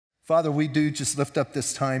Father, we do just lift up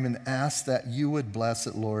this time and ask that you would bless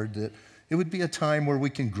it, Lord, that it would be a time where we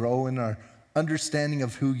can grow in our understanding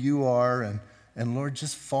of who you are and Lord,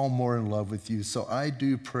 just fall more in love with you. So I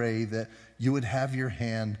do pray that you would have your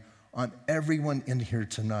hand on everyone in here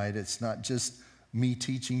tonight. It's not just me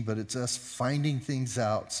teaching, but it's us finding things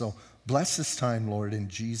out. So bless this time, Lord, in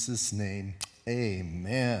Jesus' name.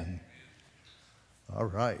 Amen. All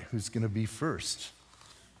right, who's going to be first?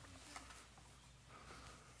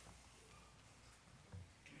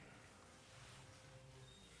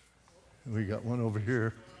 We got one over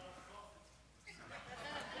here.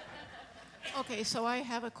 Okay, so I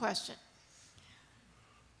have a question.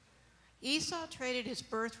 Esau traded his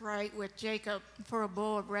birthright with Jacob for a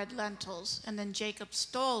bowl of red lentils, and then Jacob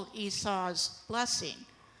stole Esau's blessing.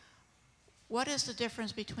 What is the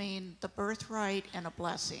difference between the birthright and a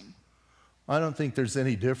blessing? I don't think there's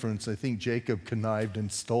any difference. I think Jacob connived and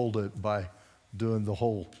stole it by doing the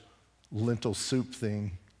whole lentil soup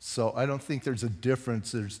thing. So I don't think there's a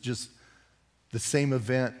difference. There's just the same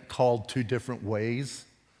event called two different ways.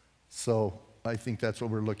 So I think that's what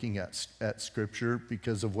we're looking at Scripture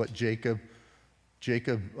because of what Jacob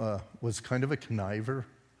was kind of a conniver.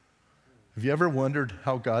 Have you ever wondered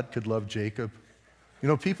how God could love Jacob? You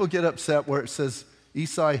know, people get upset where it says,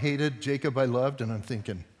 Esau I hated, Jacob I loved, and I'm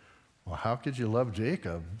thinking, well, how could you love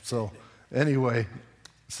Jacob? So anyway,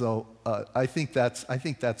 I think that's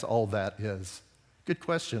all that is. Good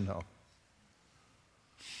question, though.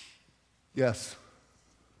 Yes.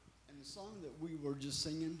 And the song that we were just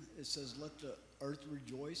singing, it says, "Let the earth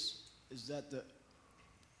rejoice." Is that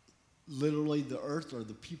literally the earth or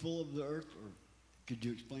the people of the earth? Or could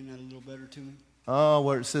you explain that a little better to me? Oh,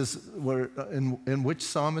 where it says, in which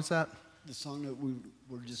psalm is that? The song that we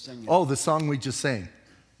were just singing. Oh, the song we just sang.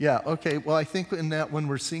 Yeah, okay. Well, I think in that, when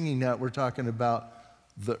we're singing that, we're talking about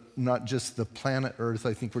not just the planet Earth.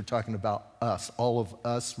 I think we're talking about us. All of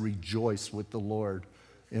us rejoice with the Lord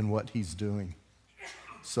in what he's doing.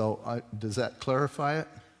 So does that clarify it?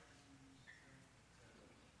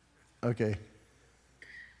 Okay.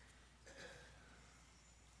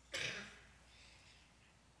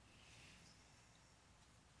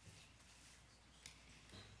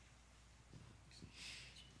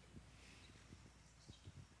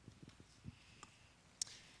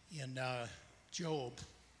 In Job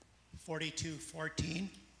 42:14,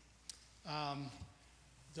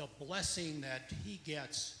 the blessing that he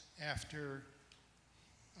gets after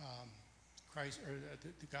Christ, or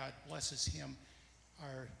the God blesses him,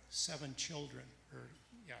 are 7 children,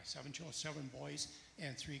 7 boys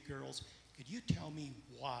and 3 girls. Could you tell me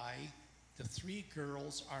why the 3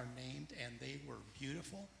 girls are named and they were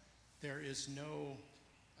beautiful? There is no,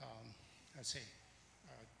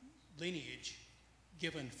 lineage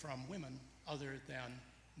given from women other than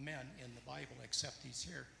men in the Bible, except these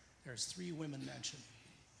here. There's 3 women mentioned.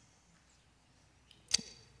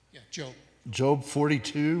 Yeah, Job. Job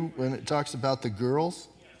 42, when it talks about the girls?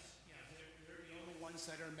 Yes, yeah, they're the only ones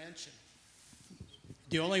that are mentioned.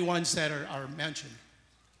 The only ones that are mentioned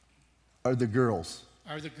Are the girls.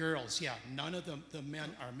 are the girls, yeah. None of the men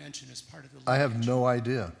are mentioned as part of the lineage. I have no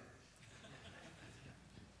idea.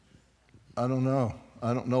 I don't know.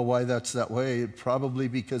 I don't know why that's that way. Probably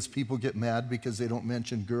because people get mad because they don't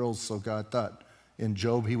mention girls, so God thought in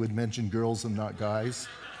Job he would mention girls and not guys.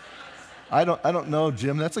 I don't know,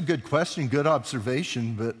 Jim. That's a good question, good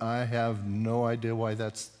observation, but I have no idea why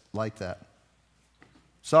that's like that.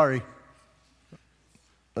 Sorry.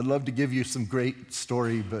 I'd love to give you some great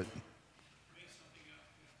story, but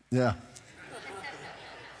yeah.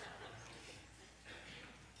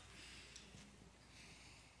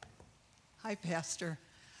 Hi, Pastor.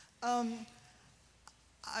 I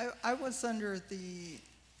was under the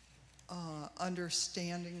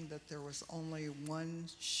understanding that there was only one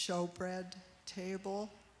showbread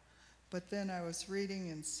table, but then I was reading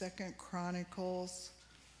in 2 Chronicles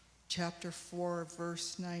chapter 4,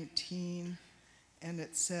 verse 19, and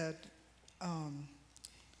it said,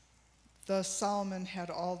 thus Solomon had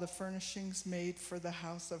all the furnishings made for the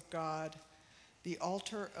house of God, the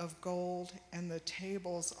altar of gold, and the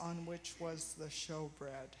tables on which was the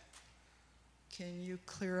showbread. Can you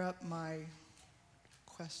clear up my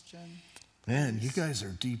question? Man, you guys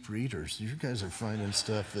are deep readers. You guys are finding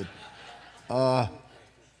stuff that...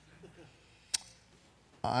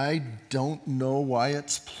 I don't know why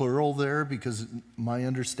it's plural there, because my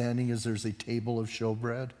understanding is there's a table of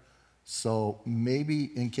showbread. So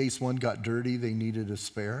maybe in case one got dirty, they needed a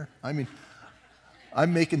spare. I mean,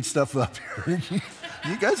 I'm making stuff up here.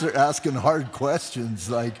 You guys are asking hard questions.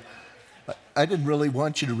 Like, I didn't really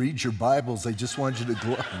want you to read your Bibles. I just wanted you to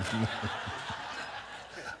go.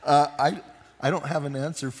 I don't have an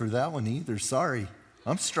answer for that one either. Sorry.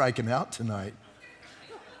 I'm striking out tonight.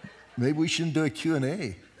 Maybe we shouldn't do a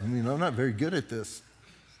Q&A. I mean, I'm not very good at this.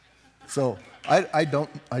 So I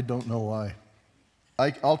don't know why.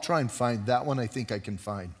 I'll try and find that one. I think I can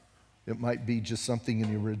find. It might be just something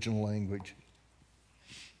in the original language.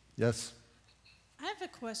 Yes? I have a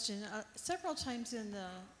question. Several times in the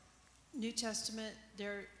New Testament,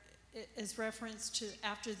 there is reference to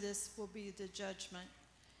after this will be the judgment.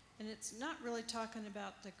 And it's not really talking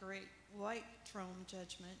about the great white throne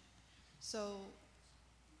judgment. So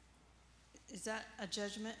is that a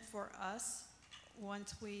judgment for us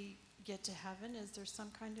once we get to heaven? Is there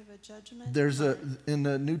some kind of a judgment? In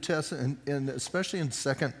the New Testament, and especially in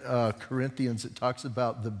 2 Corinthians, it talks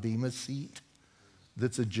about the Bema seat.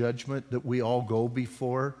 That's a judgment that we all go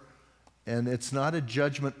before. And it's not a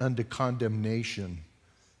judgment unto condemnation.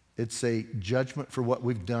 It's a judgment for what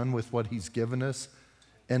we've done with what he's given us.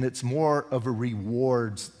 And it's more of a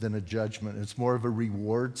rewards than a judgment. It's more of a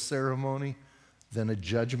reward ceremony than a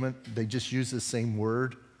judgment. They just use the same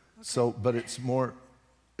word. Okay. So, but it's more,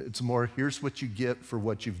 here's what you get for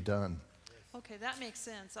what you've done. Okay, that makes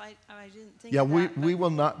sense. I didn't think yeah, of that. we will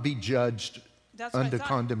not be judged That's under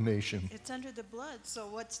condemnation. It's under the blood, so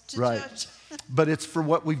what's to judge? But it's for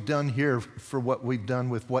what we've done here, for what we've done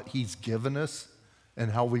with what he's given us and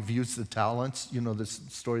how we've used the talents, you know, this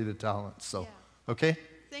story of the talents. So, yeah. Okay?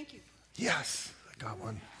 Thank you. Yes, I got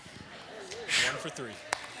one. 1 for 3.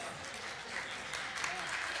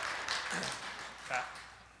 Pat.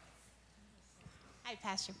 Hi,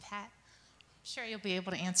 Pastor Pat. I'm sure you'll be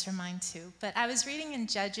able to answer mine too. But I was reading in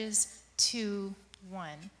Judges 2:1.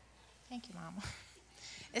 Thank you, Mama.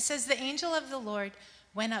 It says, the angel of the Lord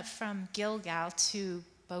went up from Gilgal to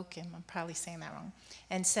Bochim, I'm probably saying that wrong,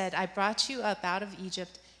 and said, I brought you up out of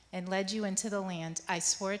Egypt and led you into the land I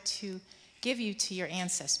swore to give you to your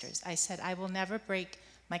ancestors. I said, I will never break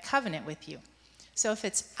my covenant with you. So if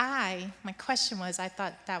it's my question was, I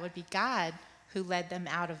thought that would be God who led them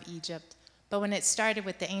out of Egypt. But when it started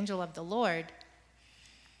with the angel of the Lord,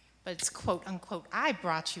 but it's quote unquote, I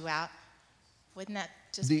brought you out, wouldn't that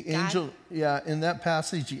just the God? angel, yeah, in that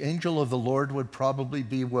passage, the angel of the Lord would probably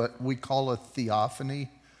be what we call a theophany,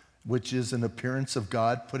 which is an appearance of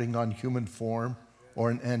God putting on human form or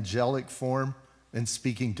an angelic form and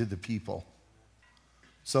speaking to the people.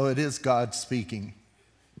 So it is God speaking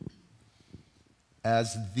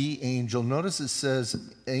as the angel. Notice it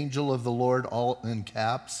says angel of the Lord all in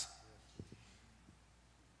caps.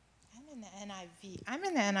 I'm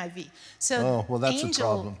in the NIV. So well, that's angel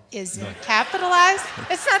a problem. Is capitalized.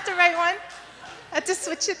 It's not the right one. I have to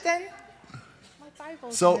switch it then. My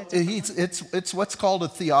Bible's So in a different one. it's what's called a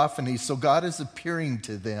theophany. So God is appearing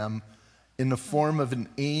to them in the form of an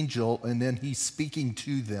angel, and then he's speaking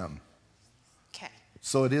to them. Okay.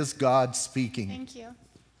 So it is God speaking. Thank you.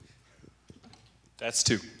 That's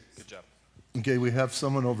 2. Good job. Okay, we have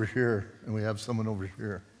someone over here, and we have someone over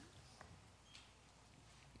here.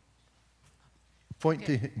 Point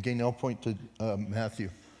to Gaynell, point to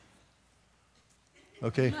Matthew.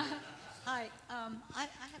 Okay. Hi, I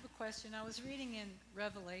have a question. I was reading in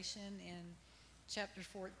Revelation in chapter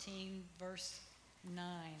 14, verse 9,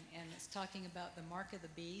 and it's talking about the mark of the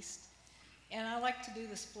beast. And I like to do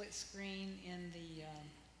the split screen in the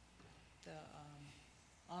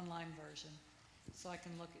online version, so I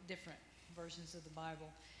can look at different versions of the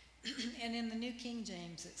Bible. And in the New King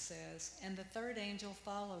James it says, and the third angel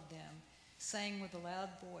followed them, saying with a loud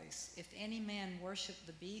voice, if any man worship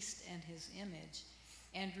the beast and his image,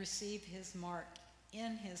 and receive his mark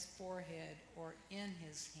in his forehead or in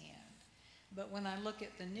his hand. But when I look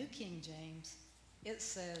at the New King James, it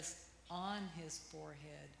says on his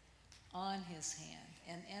forehead, on his hand.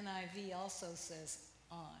 And NIV also says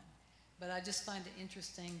on. But I just find it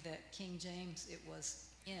interesting that King James, it was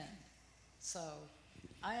in. So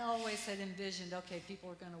I always had envisioned, okay, people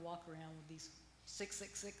are going to walk around with these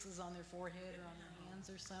 666s on their forehead or on their hands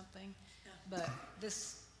or something. But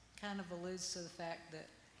this kind of alludes to the fact that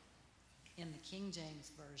in the King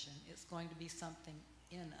James Version, it's going to be something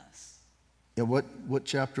in us. Yeah, what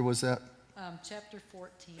chapter was that? Chapter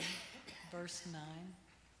 14, verse 9.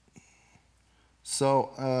 So,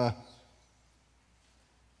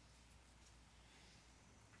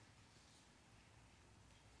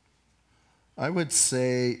 I would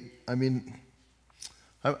say, I mean,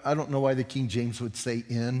 I don't know why the King James would say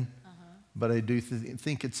in, but I do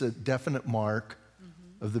think it's a definite mark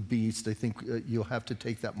of the beast. I think you'll have to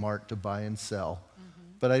take that mark to buy and sell.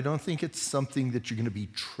 But I don't think it's something that you're going to be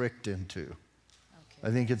tricked into. Okay.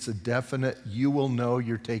 I think it's a definite, you will know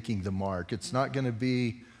you're taking the mark. It's not going to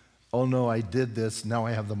be, oh no, I did this, now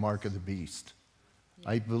I have the mark of the beast.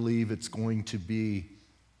 I believe it's going to be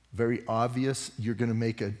very obvious. You're going to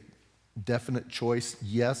make a definite choice.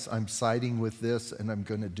 Yes, I'm siding with this, and I'm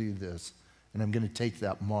going to do this, and I'm going to take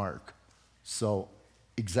that mark. So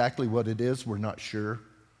exactly what it is, we're not sure.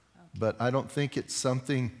 But I don't think it's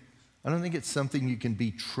something you can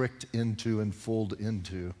be tricked into and fooled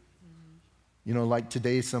into. You know, like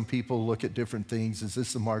today, some people look at different things. Is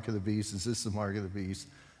this the mark of the beast? Is this the mark of the beast?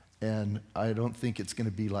 And I don't think it's going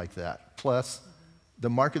to be like that. Plus, the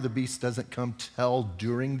mark of the beast doesn't come till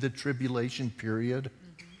during the tribulation period.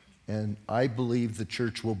 And I believe the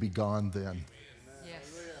church will be gone then.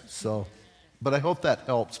 Yes. So, but I hope that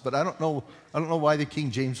helps. But I don't know why the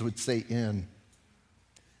King James would say in.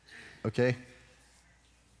 Okay?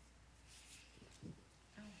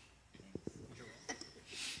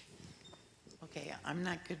 Okay, I'm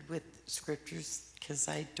not good with scriptures because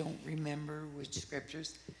I don't remember which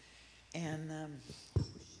scriptures. And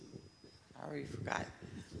I already forgot.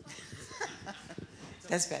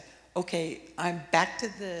 That's bad. Okay, I'm back to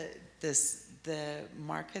the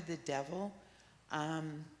mark of the devil.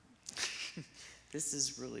 This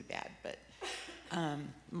is really bad, but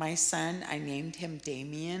my son, I named him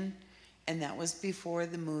Damien, and that was before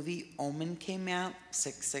the movie Omen came out,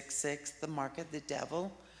 666, the mark of the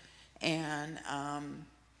devil. And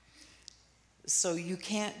so you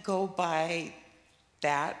can't go by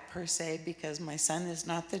that per se, because my son is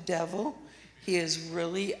not the devil. He is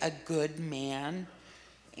really a good man.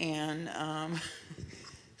 And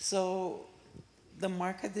so the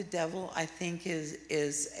mark of the devil, I think,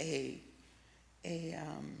 is a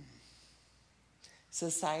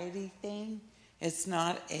society thing. It's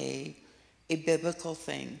not a biblical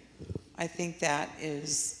thing. I think that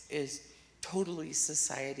is totally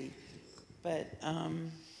society. But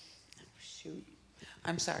shoot,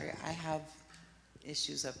 I'm sorry, I have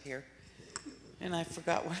issues up here, and I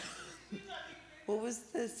forgot what was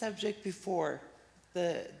the subject before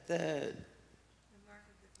the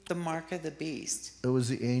mark of the beast. It was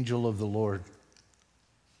the angel of the Lord.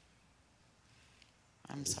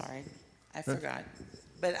 I'm sorry, I forgot.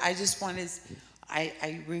 But I just wanted,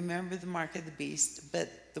 I remember the mark of the beast,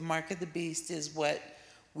 but the mark of the beast is what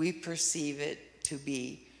we perceive it to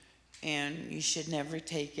be. And you should never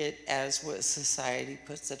take it as what society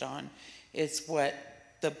puts it on. It's what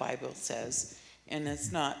the Bible says. And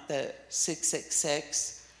it's not the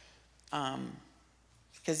 666.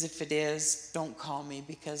 Because if it is, don't call me,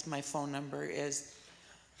 because my phone number is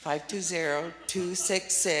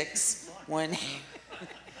 520-266-1.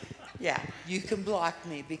 Yeah, you can block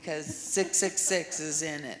me because 666 is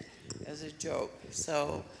in it as a joke.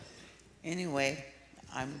 So anyway,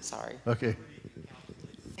 I'm sorry. Okay.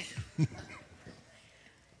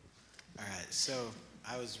 All right, so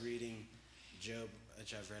I was reading Job,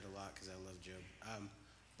 which I've read a lot because I love Job.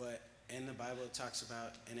 But in the Bible, he talks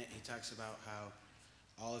about how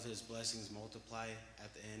all of his blessings multiply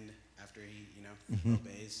at the end after he,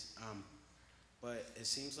 obeys. But it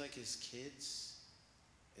seems like his kids,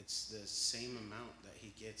 it's the same amount that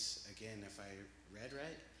he gets again, if I read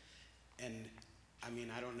right. And I mean,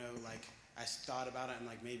 I don't know, like, I thought about it, and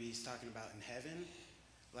like maybe he's talking about in heaven,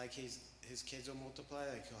 like his kids will multiply,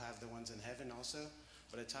 like he'll have the ones in heaven also.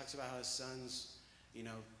 But it talks about how his sons,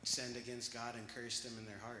 sinned against God and cursed him in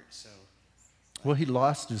their heart. So, Well, he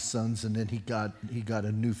lost his sons, and then he got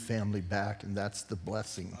a new family back, and that's the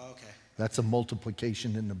blessing. oh, okay. That's a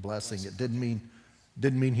multiplication in the blessing. It didn't mean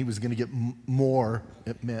he was going to get more.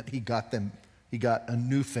 It meant he got a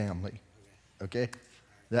new family. Okay?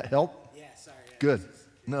 That help? Yeah, sorry. Yeah. Good.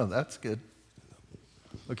 No, that's good.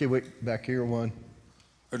 Okay, wait, back here, one.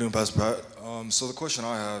 How are you doing, Pastor Pat? So the question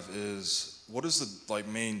I have is, what is the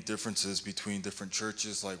main differences between different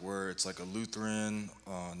churches, like where it's like a Lutheran,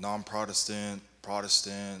 non-Protestant,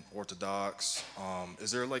 Protestant, Orthodox?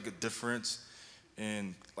 Is there like a difference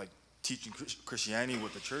in like teaching Christianity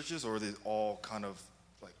with the churches, or are they all kind of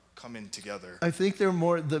like come in together? I think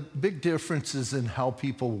the big difference is in how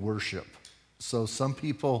people worship. So some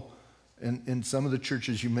people in some of the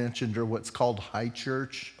churches you mentioned are what's called high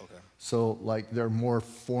church. Okay. So like they're more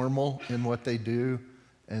formal in what they do,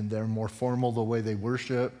 and they're more formal the way they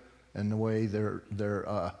worship, and the way their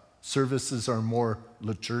services are more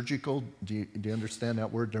liturgical. Do you understand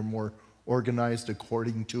that word? They're more organized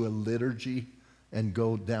according to a liturgy and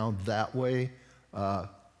go down that way.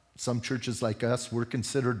 Some churches like us, we're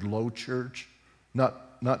considered low church.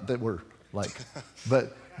 Not that we're like,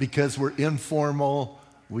 but because we're informal,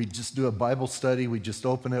 we just do a Bible study, we just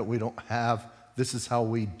open it, we don't have, this is how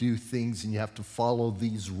we do things, and you have to follow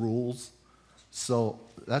these rules. So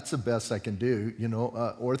that's the best I can do.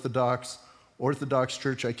 Orthodox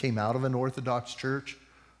church, I came out of an Orthodox church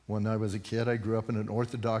when I was a kid. I grew up in an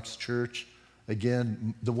Orthodox church.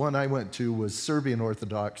 Again, the one I went to was Serbian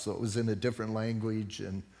Orthodox, so it was in a different language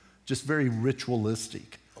and just very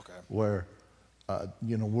ritualistic. Okay. Where,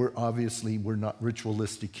 we're not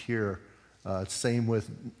ritualistic here. Same with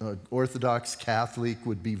Orthodox, Catholic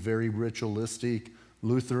would be very ritualistic.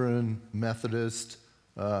 Lutheran, Methodist.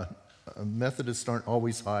 Methodists aren't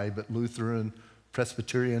always high, but Lutheran,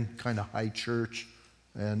 Presbyterian, kind of high church,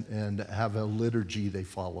 and have a liturgy they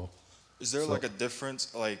follow. Is there like a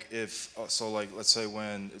difference, like if, let's say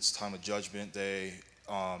when it's time of Judgment Day,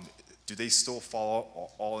 do they still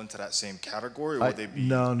fall all into that same category, or would they be?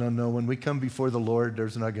 No. When we come before the Lord,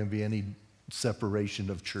 there's not going to be any separation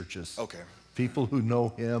of churches. Okay. People who know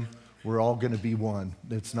Him, we're all going to be one.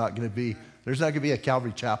 There's not going to be a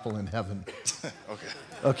Calvary Chapel in heaven. Okay.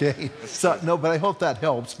 Okay? So, no, but I hope that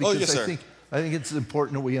helps, because yes, sir. I think it's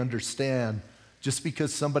important that we understand, just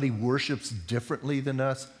because somebody worships differently than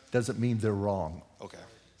us doesn't mean they're wrong. Okay.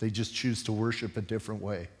 They just choose to worship a different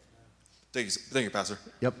way. Thank you, Pastor.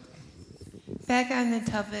 Yep. Back on the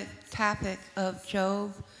topic of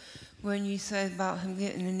Job, when you said about him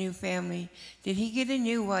getting a new family, did he get a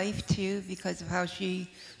new wife too because of how she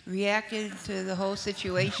reacted to the whole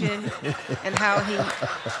situation and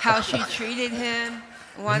how she treated him,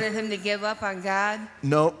 wanted him to give up on God?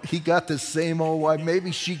 No, he got the same old wife.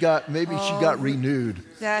 Maybe she got renewed.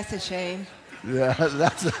 That's a shame. Yeah,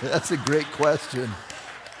 that's a great question.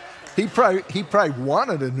 He probably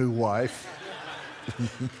wanted a new wife.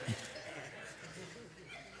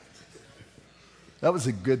 That was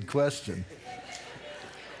a good question.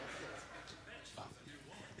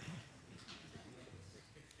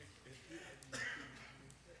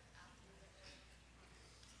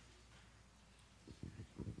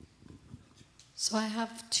 So I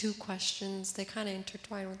have two questions. They kind of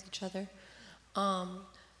intertwine with each other.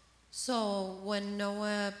 So when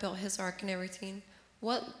Noah built his ark and everything,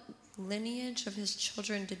 what lineage of his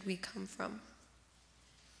children did we come from?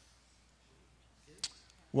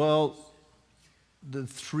 Well, the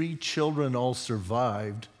 3 children all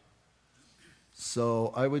survived.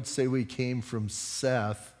 So I would say we came from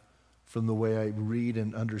Seth, from the way I read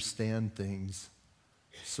and understand things.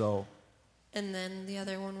 So. And then the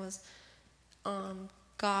other one was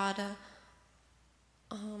God, how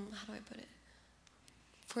do I put it?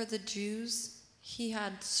 For the Jews, he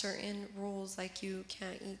had certain rules, like you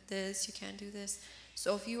can't eat this, you can't do this.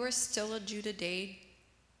 So if you are still a Jew today,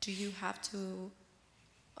 do you have to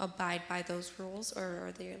abide by those rules, or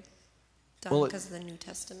are they done because of the New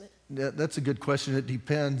Testament? That's a good question. It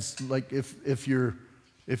depends. Like if you're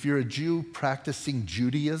a Jew practicing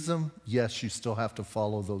Judaism, yes, you still have to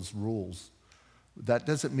follow those rules. That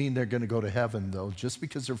doesn't mean they're going to go to heaven, though. Just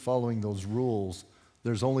because they're following those rules,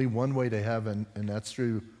 there's only one way to heaven, and that's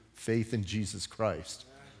through faith in Jesus Christ.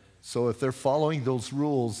 So if they're following those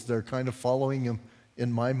rules, they're kind of following them,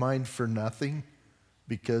 in my mind, for nothing,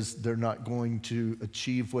 because they're not going to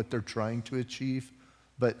achieve what they're trying to achieve.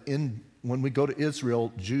 But when we go to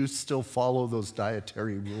Israel, Jews still follow those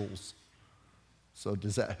dietary rules. So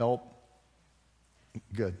does that help?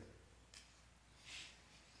 Good.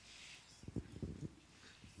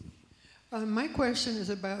 My question is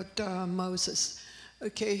about Moses.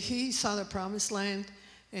 Okay, he saw the promised land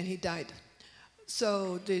and he died.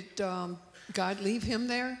 So did God leave him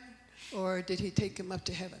there, or did he take him up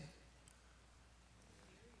to heaven?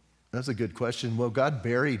 That's a good question. Well, God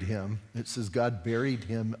buried him. It says God buried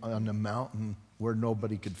him on a mountain where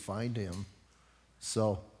nobody could find him.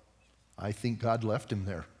 So I think God left him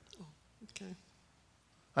there. Oh, okay.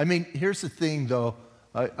 I mean, here's the thing, though.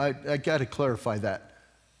 I got to clarify that.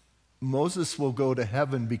 Moses will go to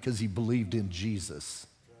heaven because he believed in Jesus,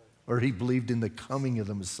 or he believed in the coming of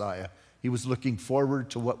the Messiah. He was looking forward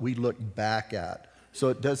to what we look back at. So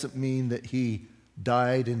it doesn't mean that he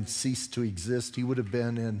died and ceased to exist. He would have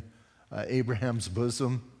been in Abraham's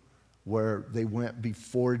bosom, where they went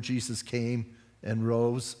before Jesus came and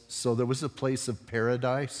rose. So there was a place of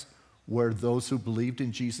paradise where those who believed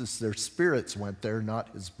in Jesus, their spirits went there, not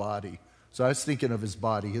his body. So I was thinking of his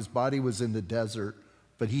body. His body was in the desert,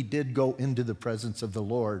 but he did go into the presence of the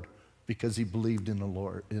Lord because he believed in the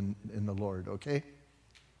Lord, in the Lord, okay?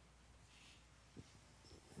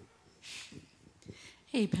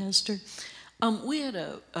 Hey, Pastor. We had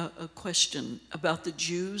a question about the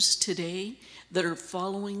Jews today that are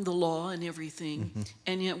following the law and everything,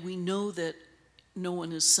 and yet we know that no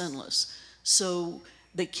one is sinless. So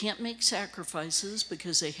they can't make sacrifices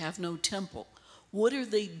because they have no temple. What are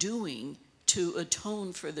they doing to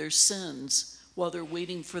atone for their sins while they're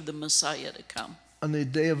waiting for the Messiah to come? On the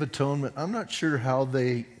Day of Atonement, I'm not sure how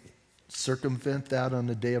they circumvent that on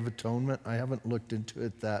the Day of Atonement. I haven't looked into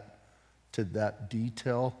it to that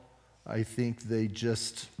detail. I think they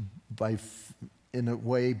just, in a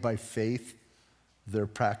way, by faith, they're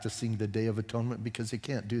practicing the Day of Atonement because they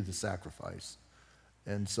can't do the sacrifice.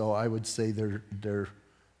 And so I would say they're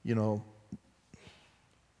you know,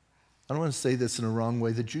 I don't want to say this in a wrong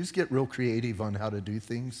way. The Jews get real creative on how to do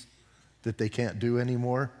things that they can't do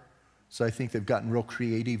anymore. So I think they've gotten real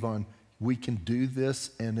creative on, we can do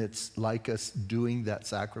this, and it's like us doing that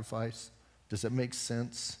sacrifice. Does that make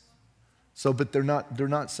sense? So, but they're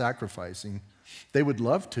not sacrificing. They would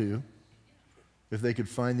love to. If they could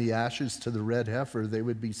find the ashes to the red heifer, they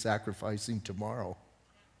would be sacrificing tomorrow.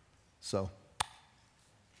 So.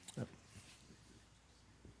 Yep.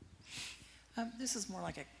 This is more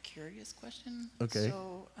like a curious question. Okay.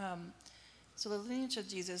 So the lineage of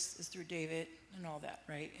Jesus is through David and all that,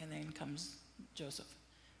 right? And then comes Joseph.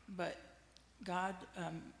 But God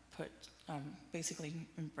basically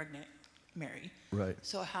impregnate Mary. Right.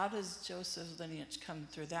 So how does Joseph's lineage come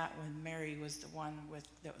through that when Mary was the one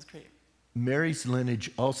that was created? Mary's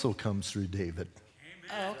lineage also comes through David.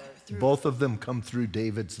 Oh, okay. Both of them come through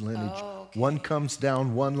David's lineage. Oh, okay. One comes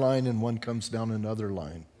down one line and one comes down another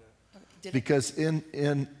line. Because in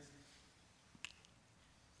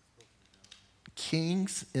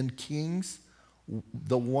Kings,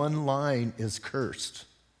 the one line is cursed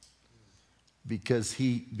because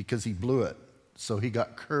he blew it. So he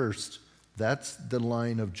got cursed. That's the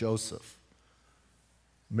line of Joseph.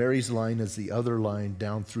 Mary's line is the other line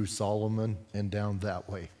down through Solomon and down that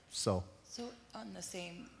way. So on the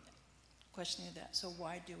same question of that, so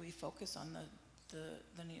why do we focus on the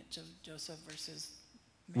lineage of Joseph versus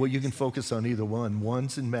Mary's? Well, you can focus on either one.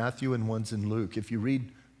 One's in Matthew and one's in Luke. If you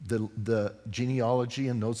read the genealogy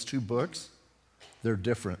in those two books, they're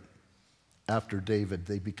different. After David,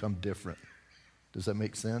 they become different. Does that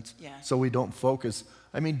make sense? Yeah. So we don't focus.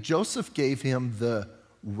 I mean, Joseph gave him the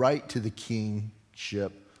right to the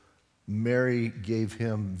kingship. Mary gave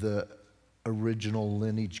him the original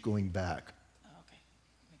lineage going back. Oh, okay.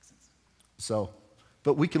 Makes sense. So,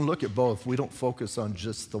 but we can look at both. We don't focus on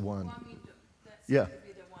just the one. Well, I mean, that seems Yeah. to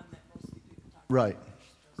be the one that mostly people talk Right,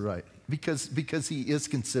 about. right. Because he is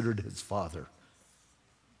considered his father.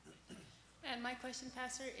 And my question,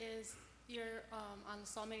 Pastor, is you're on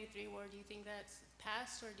Psalm 83 war. Do you think that's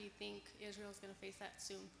past, or do you think Israel's going to face that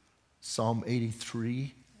soon? Psalm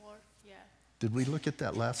 83. War, yeah. Did we look at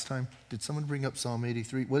that last time? Did someone bring up Psalm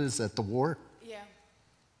 83? What is that, the war? Yeah.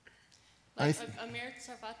 Like Amir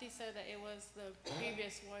Sarfati said that it was the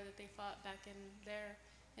previous war that they fought back in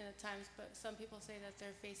the times, but some people say that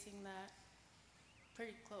they're facing that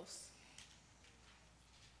pretty close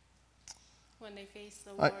when they face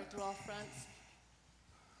the war through all fronts.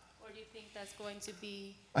 Or do you think that's going to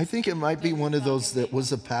be... I think it might be one of those that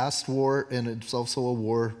was a past war, and it's also a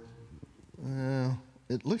war.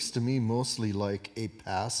 It looks to me mostly like a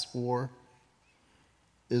past war.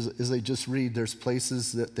 As I just read, there's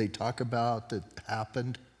places that they talk about that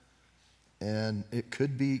happened, and it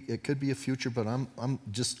could be a future. But I'm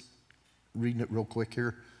just reading it real quick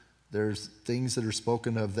here. There's things that are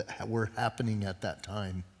spoken of that were happening at that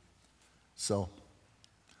time. So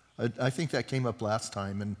I think that came up last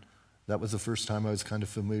time, and that was the first time I was kind of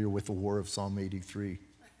familiar with the war of Psalm 83.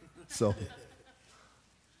 So.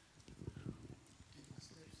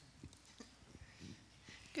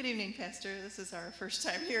 Good evening, Pastor. This is our first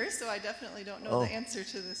time here, so I definitely don't know the answer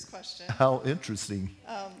to this question. How interesting.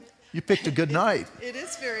 You picked a good night. It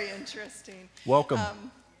is very interesting. Welcome.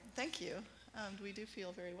 Thank you. We do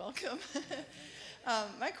feel very welcome.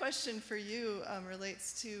 My question for you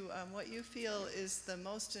relates to what you feel is the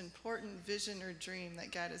most important vision or dream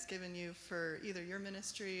that God has given you for either your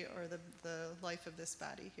ministry or the life of this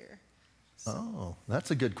body here. Oh, that's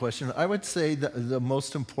a good question. I would say that the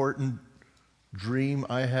most important dream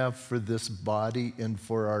I have for this body and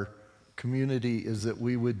for our community is that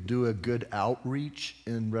we would do a good outreach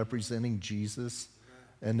in representing Jesus,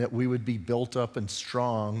 and that we would be built up and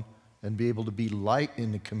strong and be able to be light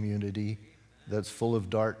in the community that's full of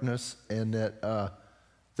darkness, and that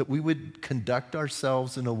we would conduct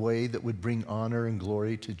ourselves in a way that would bring honor and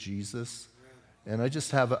glory to Jesus. And I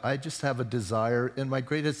just have a desire, and my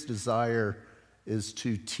greatest desire is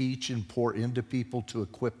to teach and pour into people to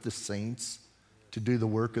equip the saints to do the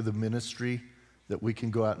work of the ministry, that we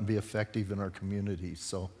can go out and be effective in our community.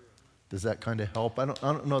 So does that kind of help? I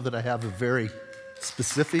don't know that I have a very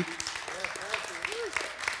specific.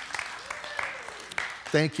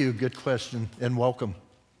 Thank you. Good question, and welcome.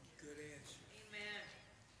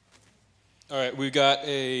 All right, we've got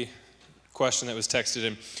a question that was texted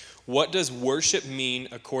in. What does worship mean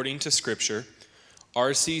according to Scripture?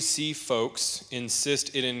 RCC folks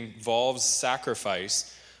insist it involves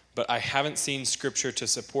sacrifice, but I haven't seen scripture to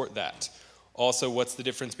support that. Also, what's the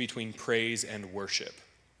difference between praise and worship?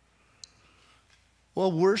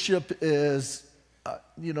 Well, worship is, I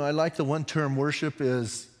like the one term, worship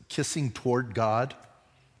is kissing toward God.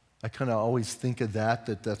 I kind of always think of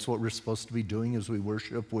that's what we're supposed to be doing as we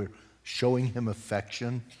worship. We're showing him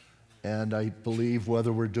affection. And I believe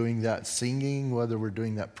whether we're doing that singing, whether we're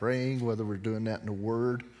doing that praying, whether we're doing that in a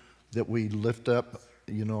word, that we lift up,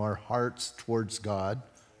 our hearts towards God.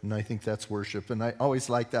 And I think that's worship. And I always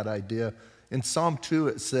like that idea. In Psalm 2,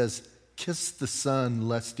 it says, kiss the Son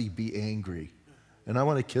lest he be angry. And I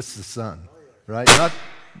want to kiss the Son, right?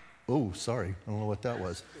 Sorry, I don't know what that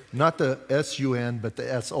was. Not the S-U-N, but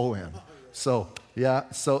the S-O-N. So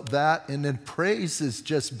that, and then praise is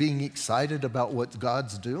just being excited about what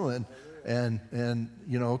God's doing and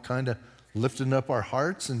kind of lifting up our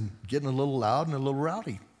hearts and getting a little loud and a little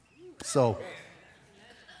rowdy. So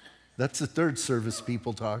that's the third service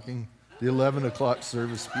people talking, the 11 o'clock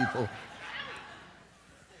service people.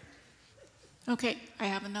 Okay, I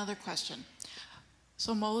have another question.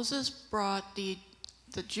 So Moses brought the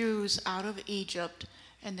Jews out of Egypt,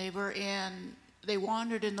 and they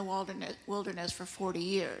wandered in the wilderness for 40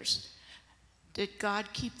 years. Did God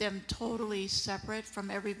keep them totally separate from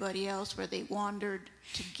everybody else, where they wandered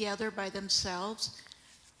together by themselves?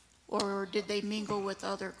 Or did they mingle with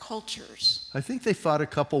other cultures? I think they fought a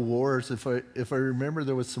couple wars. If I remember,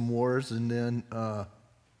 there was some wars, and then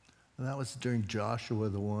that was during Joshua,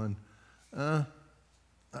 the one.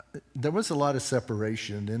 There was a lot of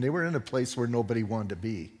separation, and they were in a place where nobody wanted to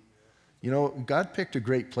be. God picked a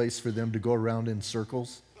great place for them to go around in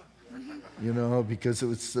circles, because it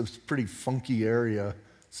was a pretty funky area.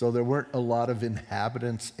 So there weren't a lot of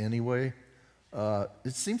inhabitants anyway.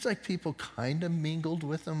 It seems like people kind of mingled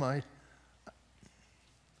with them.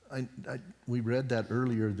 We read that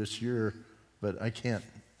earlier this year, but I can't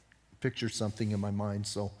picture something in my mind,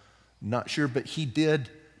 so not sure. But he did,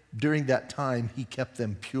 during that time, he kept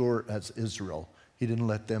them pure as Israel. He didn't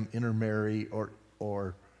let them intermarry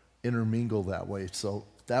or intermingle that way. So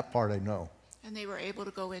that part I know. And they were able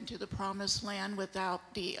to go into the promised land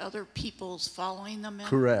without the other peoples following them in?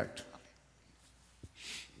 Correct.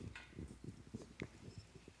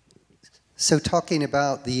 So talking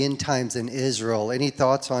about the end times in Israel, any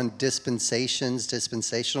thoughts on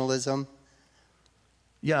dispensationalism?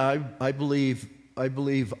 Yeah, I believe I'm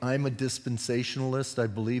a dispensationalist. I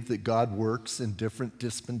believe that God works in different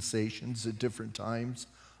dispensations at different times.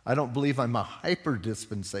 I don't believe I'm a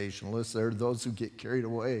hyper-dispensationalist. There are those who get carried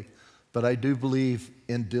away. But I do believe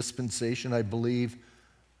in dispensation. I believe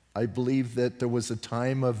that there was a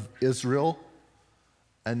time of Israel,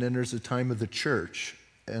 and then there's a time of the church.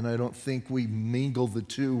 And I don't think we mingle the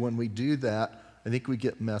two. When we do that, I think we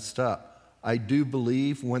get messed up. I do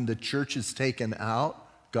believe when the church is taken out,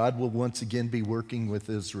 God will once again be working with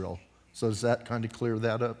Israel. So does that kind of clear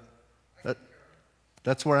that up?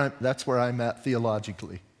 That's where I'm at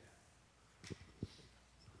theologically.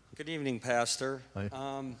 Good evening, Pastor. Hi.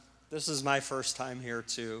 This is my first time here,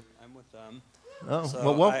 too. I'm with them. Oh, So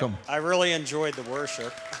well, welcome. I really enjoyed the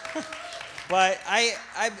worship. But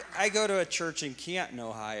I go to a church in Canton,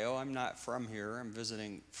 Ohio. I'm not from here. I'm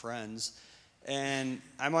visiting friends. And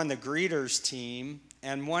I'm on the greeters team.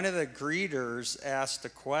 And one of the greeters asked a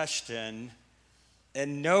question,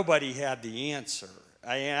 and nobody had the answer.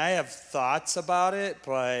 I have thoughts about it,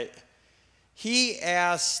 but he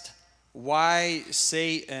asked why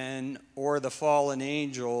Satan or the fallen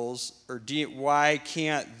angels, why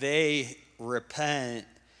can't they repent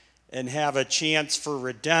and have a chance for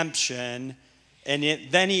redemption? And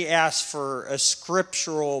then he asked for a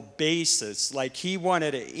scriptural basis. Like he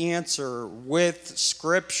wanted an answer with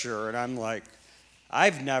scripture. And I'm like,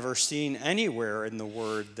 I've never seen anywhere in the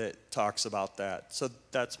Word that talks about that. So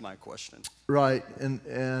that's my question. Right,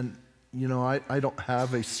 and I don't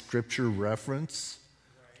have a scripture reference.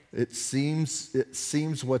 It seems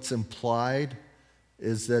what's implied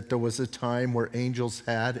is that there was a time where angels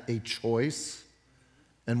had a choice,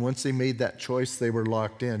 and once they made that choice, they were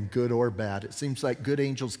locked in, good or bad. It seems like good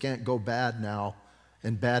angels can't go bad now,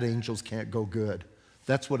 and bad angels can't go good.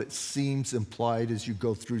 That's what it seems implied as you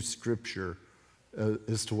go through Scripture.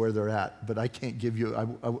 As to where they're at, but I can't give you. I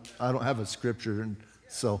don't have a scripture, and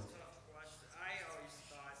so. I always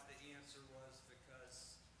thought the answer was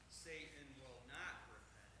because Satan will not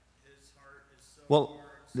repent. His heart is so Well, hard,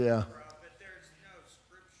 yeah. proud, but there's no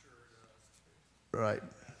scripture to Right.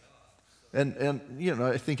 And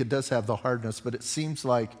I think it does have the hardness, but it seems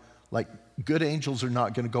like good angels are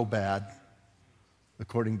not going to go bad,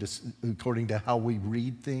 according to how we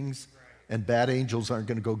read things, and bad angels aren't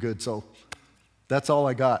going to go good. So that's all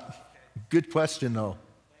I got. Good question, though.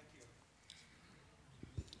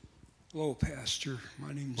 Hello, Pastor.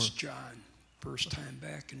 My name's John. First time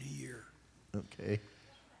back in a year. Okay.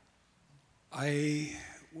 I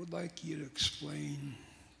would like you to explain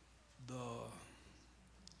the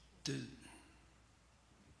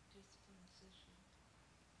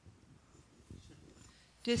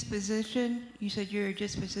disposition. You said you're a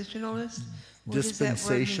dispositionalist? What does that word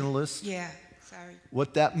Dispensationalist? mean? Yeah, sorry.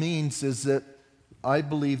 What that means is that I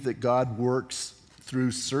believe that God works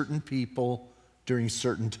through certain people during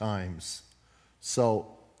certain times. So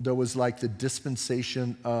there was like the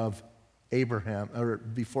dispensation of Abraham, or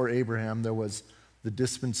before Abraham, there was the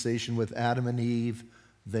dispensation with Adam and Eve.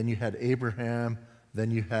 Then you had Abraham,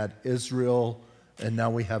 then you had Israel, and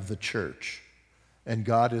now we have the church. And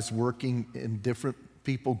God is working in different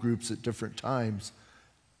people groups at different times.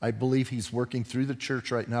 I believe he's working through the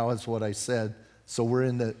church right now, is what I said. So we're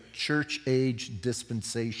in the church age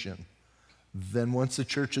dispensation. Then once the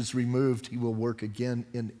church is removed, he will work again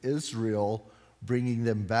in Israel, bringing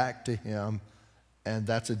them back to him, and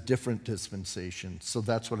that's a different dispensation. So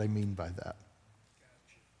that's what I mean by that.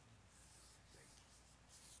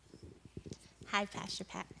 Hi, Pastor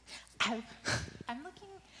Pat. I'm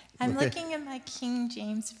looking in my King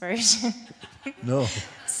James Version. No.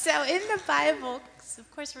 So in the Bible,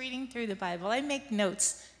 of course, reading through the Bible, I make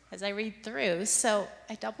notes as I read through. So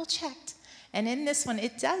I double checked. And in this one,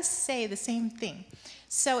 it does say the same thing.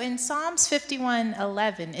 So in Psalms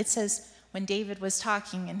 51:11, it says, when David was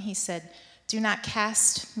talking and he said, "Do not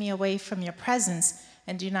cast me away from your presence,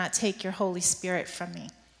 and do not take your Holy Spirit from me."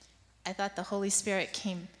 I thought the Holy Spirit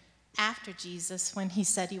came after Jesus when he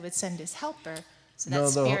said he would send his helper. So that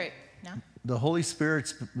Spirit, no? The Holy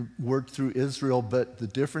Spirit's worked through Israel, but the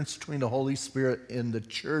difference between the Holy Spirit in the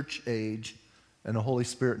church age and the Holy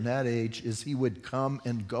Spirit in that age is he would come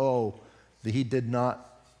and go. He did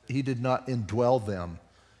not indwell them.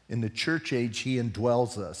 In the church age, he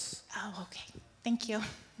indwells us. Oh, okay. Thank you.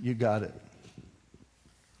 You got it.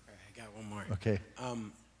 All right, I got one more. Okay.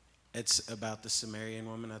 It's about the Samaritan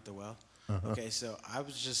woman at the well. Uh-huh. Okay, so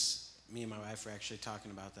me and my wife were actually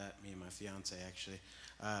talking about that, me and my fiance actually.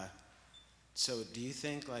 So do you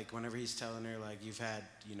think, like, whenever he's telling her, like, you've had,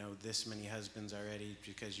 this many husbands already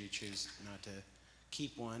because you choose not to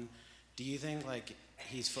keep one, do you think, like,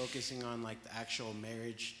 he's focusing on, like, the actual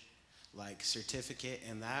marriage, like, certificate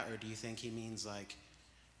and that, or do you think he means, like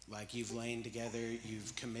you've lain together,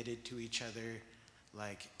 you've committed to each other,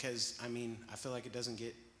 like, because, I feel like it doesn't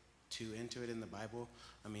get too into it in the Bible.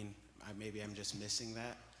 Maybe I'm just missing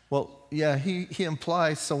that. Well, yeah, he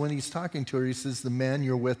implies, so when he's talking to her, he says, the man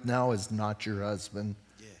you're with now is not your husband,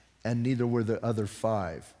 and neither were the other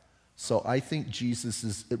five. So I think Jesus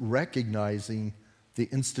is recognizing the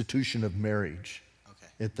institution of marriage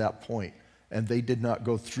at that point. And they did not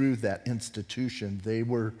go through that institution. They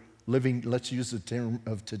were living, let's use the term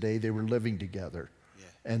of today, they were living together.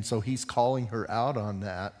 And so he's calling her out on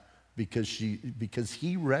that because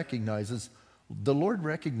he recognizes, the Lord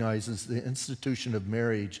recognizes the institution of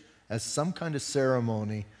marriage as some kind of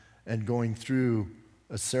ceremony and going through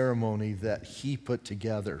a ceremony that he put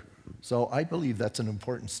together. So I believe that's an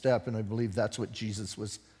important step, and I believe that's what Jesus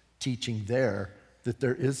was teaching there, that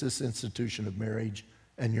there is this institution of marriage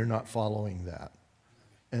and you're not following that.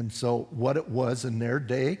 And so what it was in their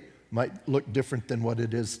day might look different than what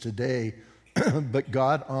it is today, but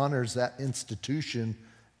God honors that institution,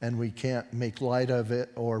 and we can't make light of it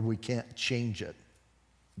or we can't change it.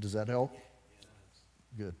 Does that help?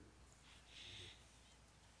 Good.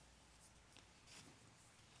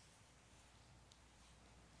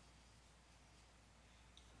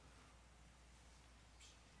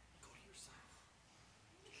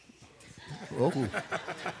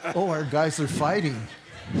 Oh, our guys are fighting.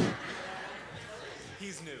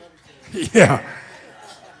 He's new. Yeah.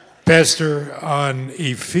 Pastor, on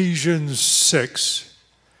Ephesians 6,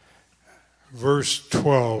 verse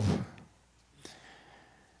 12,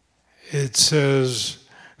 it says,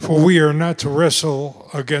 "For we are not to wrestle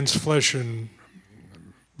against flesh and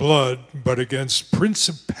blood, but against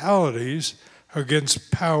principalities,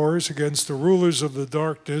 against powers, against the rulers of the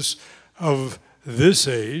darkness of this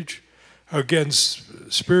age, against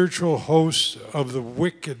spiritual hosts of the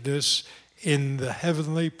wickedness in the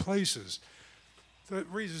heavenly places." So it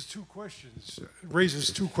raises two questions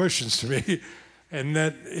to me, and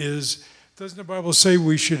that is, doesn't the Bible say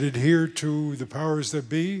we should adhere to the powers that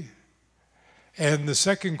be? And the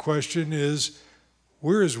second question is,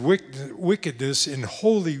 where is wickedness in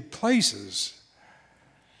holy places?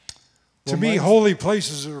 To me, holy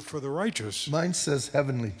places are for the righteous. Mine says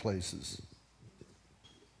heavenly places.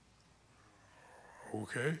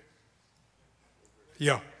 Okay.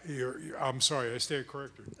 Yeah, I'm sorry, I stand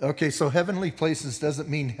corrected. Okay, so heavenly places doesn't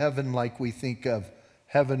mean heaven like we think of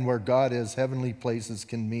heaven where God is. Heavenly places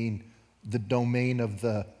can mean the domain of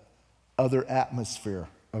the other atmosphere,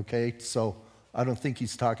 okay? So I don't think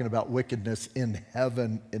he's talking about wickedness in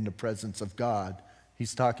heaven in the presence of God.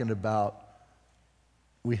 He's talking about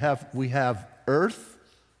we have earth,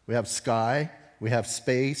 we have sky, we have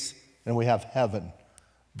space, and we have heaven.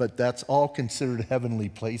 But that's all considered heavenly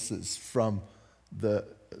places from the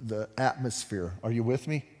atmosphere. Are you with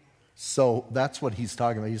me? So that's what he's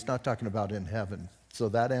talking about. He's not talking about in heaven. So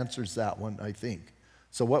that answers that one, I think.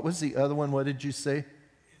 So what was the other one? What did you say? It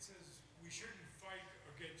says we shouldn't fight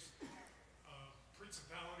against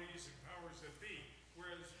principalities and powers that be.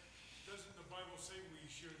 Whereas, doesn't the Bible say we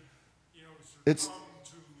should, succumb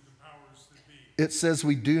to the powers that be? It says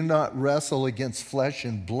we do not wrestle against flesh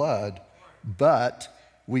and blood, but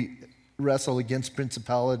we wrestle against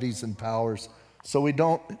principalities and powers. So we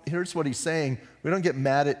don't, here's what he's saying, we don't get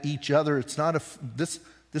mad at each other. It's not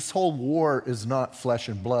this whole war is not flesh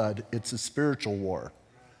and blood, it's a spiritual war.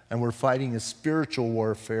 And we're fighting a spiritual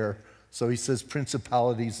warfare. So he says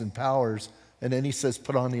principalities and powers, and then he says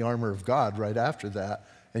put on the armor of God right after that.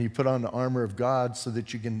 And you put on the armor of God so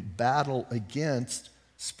that you can battle against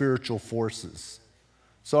spiritual forces.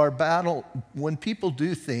 So our battle, when people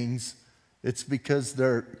do things, it's because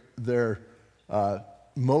they're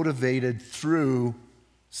motivated through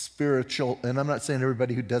spiritual, and I'm not saying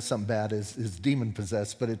everybody who does something bad is demon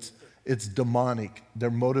possessed, but it's demonic.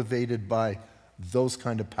 They're motivated by those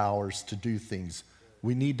kind of powers to do things.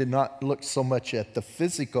 We need to not look so much at the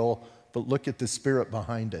physical, but look at the spirit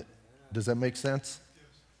behind it. Does that make sense?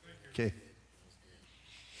 Okay.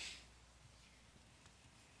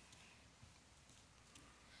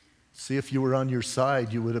 See, if you were on your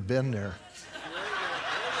side, you would have been there.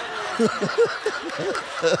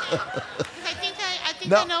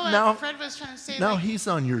 I know what Fred was trying to say. Now he's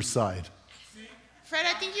on your side. Fred,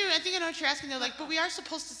 I think I know what you're asking though. Like, but we are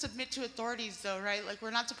supposed to submit to authorities, though, right? Like, we're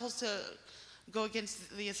not supposed to go against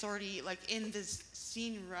the authority, like in this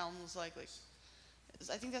seen realms. Like,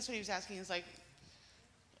 I think that's what he was asking. Is like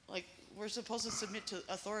we're supposed to submit to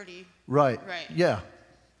authority. Right. Right. Yeah.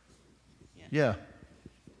 Yeah.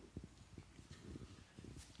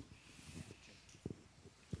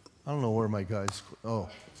 I don't know where my guys. Oh.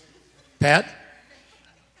 Pat,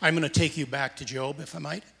 I'm going to take you back to Job, if I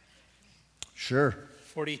might. Sure.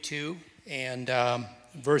 42 and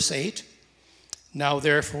verse 8. Now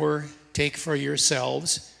therefore take for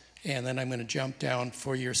yourselves, and then I'm going to jump down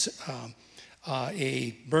for your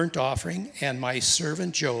a burnt offering, and my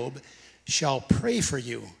servant Job shall pray for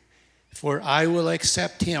you, for I will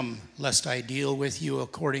accept him, lest I deal with you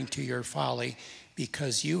according to your folly,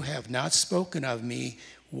 because you have not spoken of me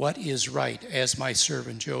what is right, as my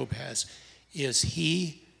servant Job has. Is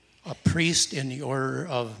he a priest in the order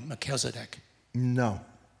of Melchizedek? No.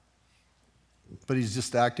 But he's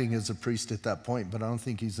just acting as a priest at that point, but I don't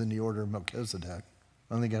think he's in the order of Melchizedek.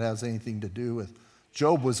 I don't think it has anything to do with...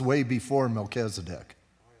 Job was way before Melchizedek.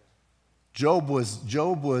 Job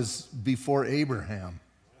was before Abraham.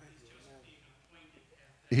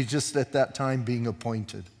 He's just at that time being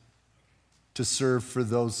appointed to serve for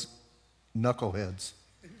those knuckleheads.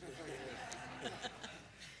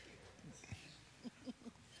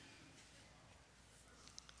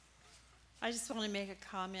 I just want to make a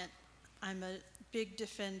comment. I'm a big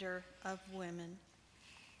defender of women.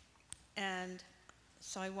 And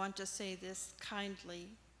so I want to say this kindly,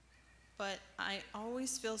 but I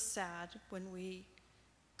always feel sad when we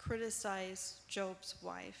criticize Job's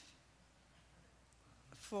wife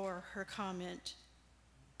for her comment,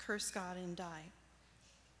 curse God and die.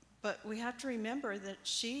 But we have to remember that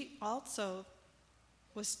she also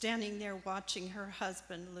was standing there watching her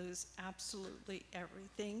husband lose absolutely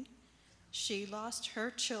everything. She lost her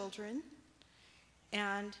children,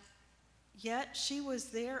 and yet she was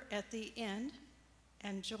there at the end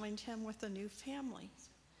and joined him with a new family.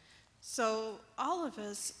 So all of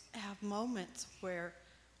us have moments where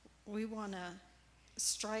we want to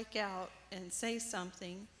strike out and say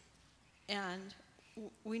something, and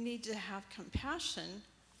we need to have compassion,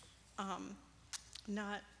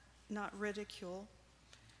 not ridicule.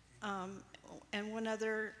 And one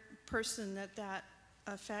other person that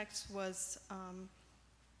affects was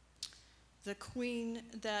the queen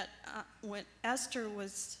that when Esther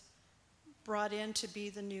was brought in to be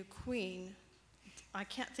the new queen, I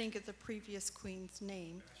can't think of the previous queen's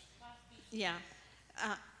name. Yeah,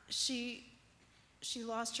 she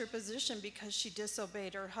lost her position because she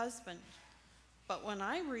disobeyed her husband. But when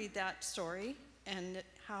I read that story and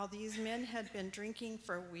how these men had been drinking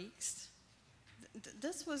for weeks,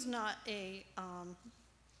 this was not a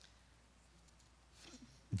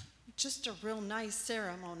just a real nice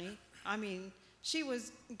ceremony. I mean, she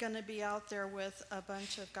was going to be out there with a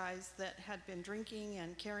bunch of guys that had been drinking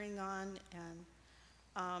and carrying on, and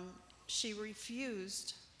she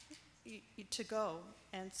refused to go.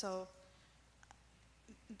 And so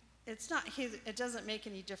it's not, it doesn't make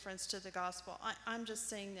any difference to the gospel. I'm just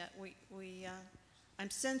saying that I'm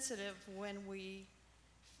sensitive when we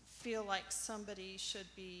feel like somebody should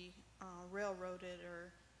be railroaded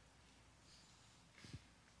or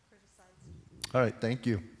criticized. All right, thank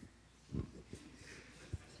you.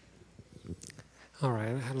 All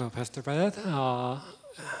right, hello, Pastor Brad.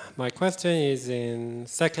 My question is in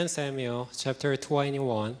 2 Samuel chapter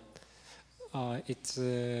 21. It's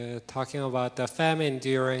talking about the famine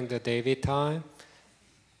during the David time.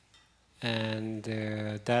 And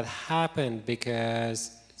that happened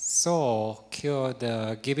because Saul killed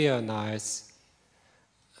the Gibeonites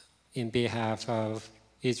in behalf of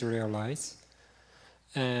Israelites.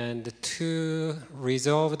 And to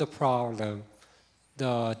resolve the problem,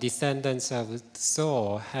 the descendants of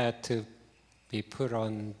Saul had to be put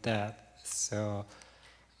on death. So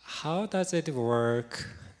how does it work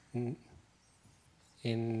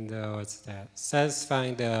in the,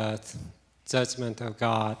 satisfying the judgment of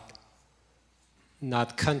God,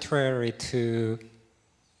 not contrary to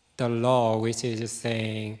the law, which is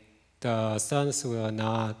saying the sons will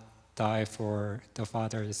not die for the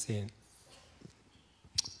father's sin?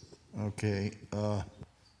 Okay.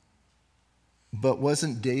 But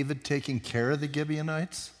wasn't David taking care of the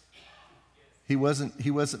Gibeonites? He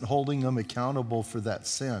wasn't holding them accountable for that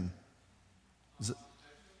sin.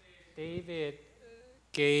 David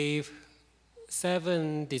gave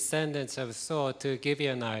 7 descendants of Saul to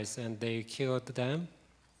Gibeonites, and they killed them.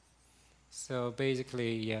 So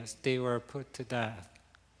basically, yes, they were put to death.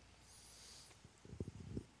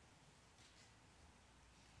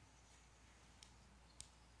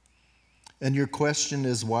 And your question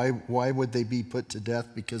is why would they be put to death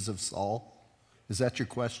because of Saul? Is that your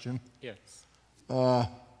question? Yes. I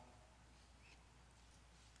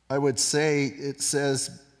would say it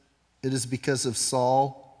says it is because of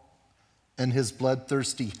Saul and his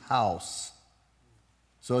bloodthirsty house.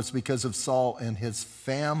 So it's because of Saul and his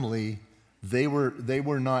family. They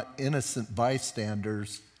were not innocent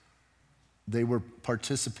bystanders. They were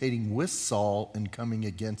participating with Saul in coming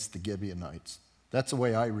against the Gibeonites. That's the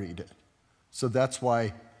way I read it. So that's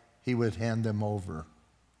why he would hand them over.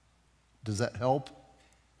 Does that help?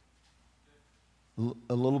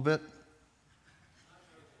 A little bit?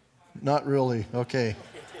 Not really. Okay.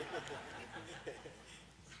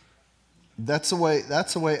 That's the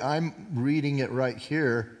way I'm reading it right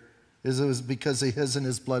here. Is it was because of his and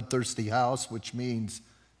his bloodthirsty house, which means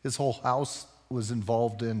his whole house was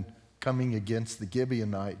involved in coming against the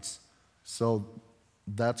Gibeonites. So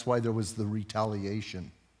that's why there was the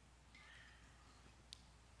retaliation.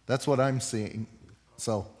 That's what I'm seeing.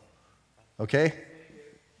 So, okay?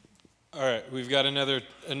 All right, we've got another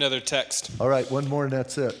text. All right, one more and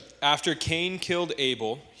that's it. After Cain killed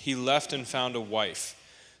Abel, he left and found a wife.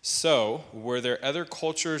 So, were there other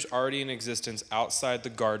cultures already in existence outside the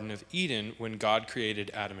Garden of Eden when God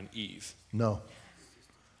created Adam and Eve? No.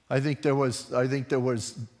 I think there was,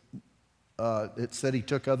 it said he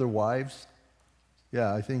took other wives.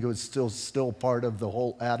 Yeah, I think it was still part of the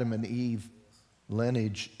whole Adam and Eve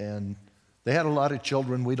lineage, and they had a lot of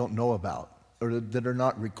children we don't know about or that are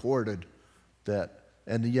not recorded.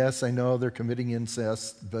 And yes, I know they're committing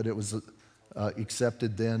incest, but it was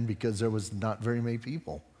accepted then because there was not very many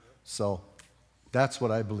people. So that's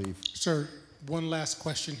what I believe. Sir, one last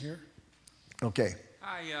question here. Okay.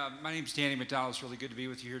 Hi, my name's Danny McDowell. It's really good to be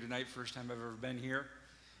with you here tonight. First time I've ever been here.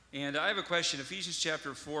 And I have a question. Ephesians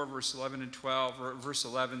chapter 4, verse 11 and 12, or verse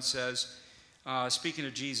 11 says, speaking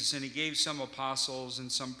of Jesus, and he gave some apostles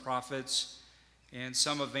and some prophets and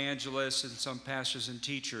some evangelists and some pastors and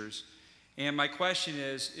teachers. And my question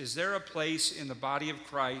is there a place in the body of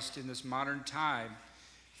Christ in this modern time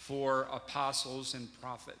for apostles and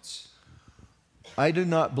prophets? I do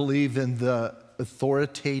not believe in the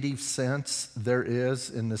authoritative sense there is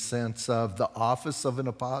in the sense of the office of an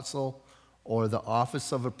apostle or the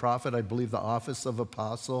office of a prophet. I believe the office of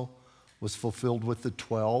apostle was fulfilled with the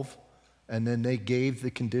 12. And then they gave the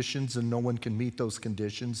conditions, and no one can meet those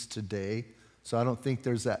conditions today. So I don't think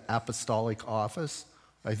there's that apostolic office.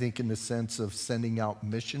 I think in the sense of sending out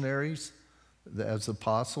missionaries as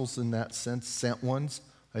apostles in that sense, sent ones,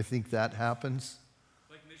 I think that happens.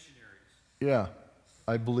 Like missionaries? Yeah,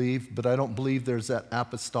 I believe, but I don't believe there's that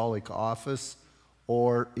apostolic office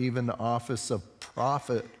or even the office of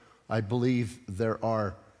prophet. I believe there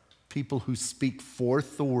are people who speak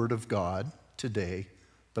forth the word of God today,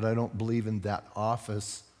 but I don't believe in that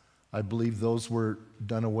office. I believe those were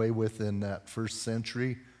done away with in that first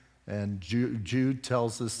century. And Jude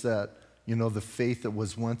tells us that, you know, the faith that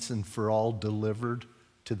was once and for all delivered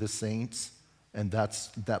to the saints, and that's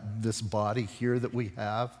this body here that we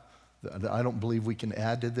have. I don't believe we can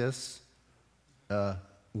add to this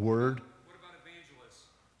word. What about evangelists?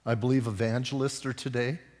 I believe evangelists are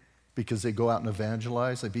today because they go out and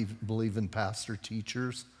evangelize. I believe in pastor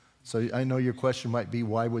teachers. So I know your question might be,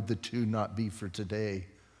 why would the two not be for today?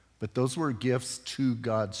 But those were gifts to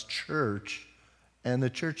God's church, and the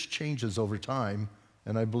church changes over time,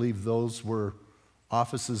 and I believe those were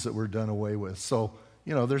offices that were done away with. So,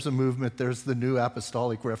 you know, there's a movement, there's the New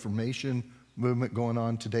Apostolic Reformation movement going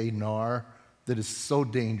on today, NAR, that is so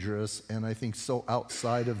dangerous and I think so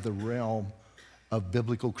outside of the realm of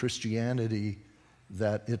biblical Christianity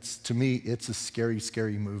that it's, to me, it's a scary,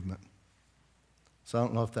 scary movement. So I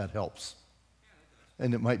don't know if that helps.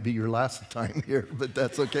 And it might be your last time here, but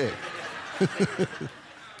that's okay.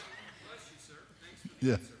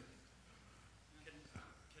 Yeah. Can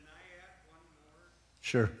I add one more?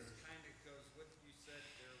 Sure. This kind of goes with, you said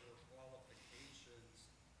there were qualifications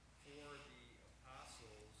for the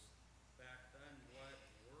apostles back then. What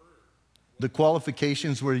were? The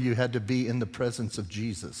qualifications were you had to be in the presence of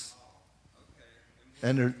Jesus. Okay.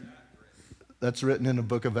 And that's written in the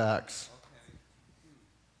book of Acts.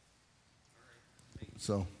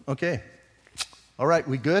 So, okay. All right,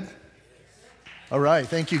 we good? All right,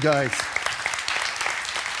 thank you guys.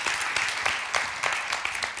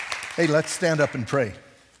 Hey, let's stand up and pray.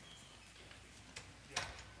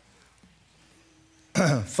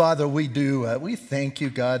 Father, we thank you,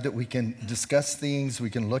 God, that we can discuss things, we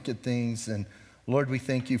can look at things, and Lord, we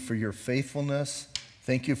thank you for your faithfulness.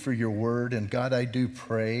 Thank you for your word, and God, I do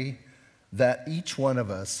pray that each one of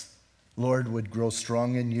us, Lord, would grow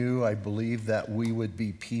strong in you. I believe that we would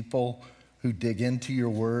be people who dig into your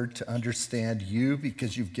word to understand you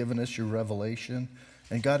because you've given us your revelation.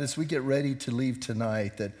 And God, as we get ready to leave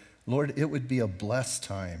tonight, that, Lord, it would be a blessed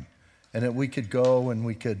time and that we could go and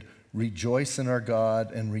we could rejoice in our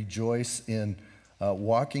God and rejoice in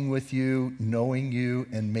walking with you, knowing you,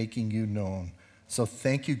 and making you known. So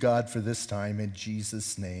thank you, God, for this time in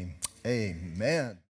Jesus' name. Amen.